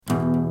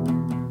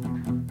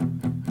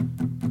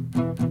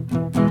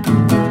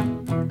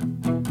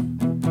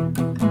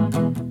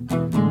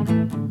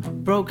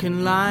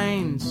Broken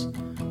lines,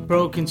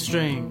 broken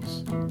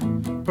strings,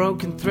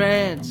 broken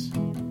threads,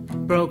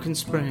 broken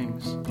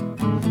springs,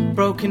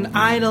 broken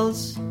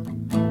idols,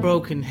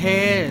 broken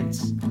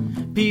heads,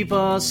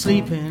 people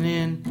sleeping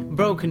in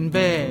broken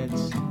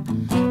beds.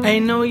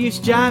 Ain't no use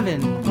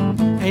jiving,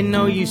 ain't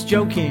no use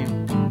joking.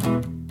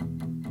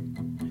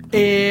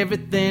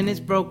 Everything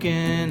is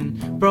broken.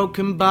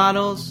 Broken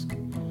bottles,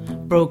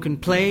 broken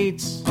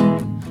plates,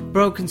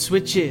 broken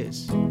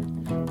switches,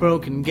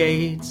 broken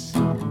gates,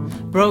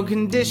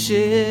 broken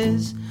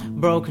dishes,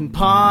 broken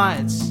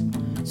pots.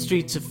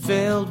 Streets are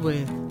filled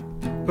with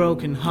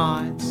broken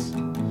hearts.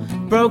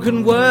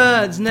 Broken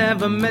words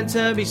never meant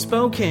to be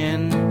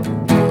spoken.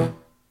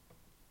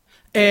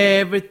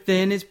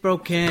 Everything is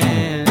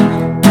broken.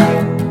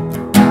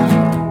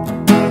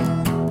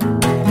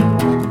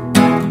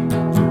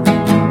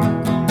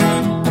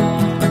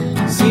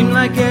 Seem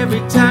like every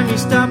time you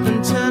stop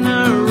and turn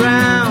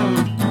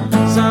around,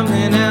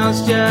 something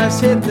else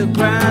just hit the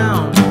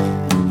ground.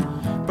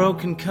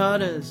 Broken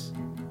cutters,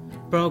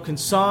 broken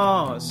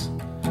saws,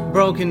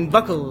 broken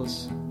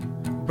buckles,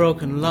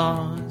 broken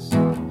laws,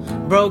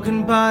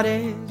 broken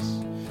bodies,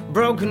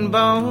 broken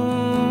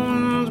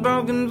bones,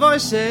 broken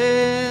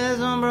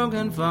voices on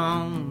broken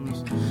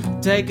phones.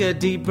 Take a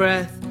deep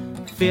breath,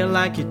 feel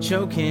like you're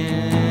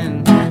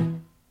choking.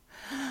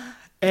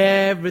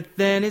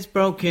 Everything is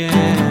broken.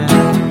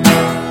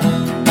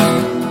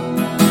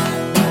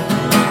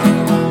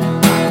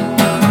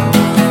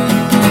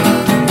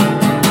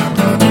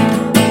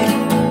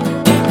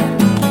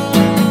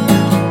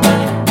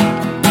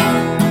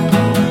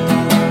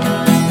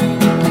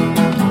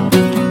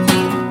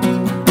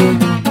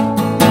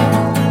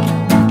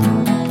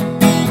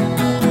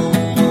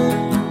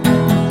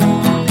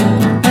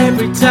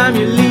 Every time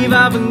you leave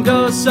out and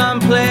go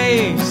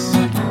someplace,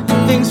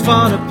 things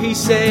fall to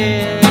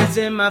pieces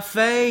in my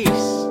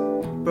face.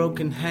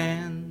 Broken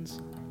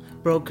hands,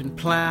 broken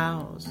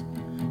plows,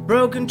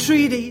 broken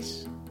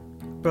treaties,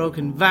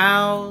 broken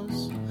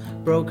vows,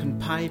 broken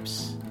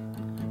pipes,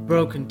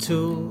 broken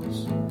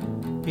tools,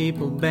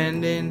 people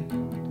bending,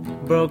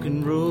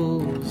 broken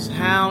rules,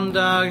 hound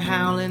dog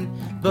howling,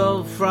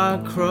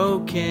 bullfrog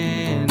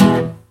croaking.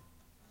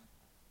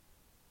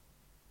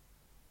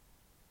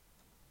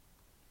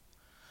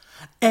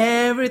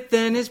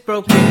 Everything is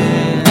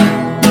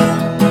broken.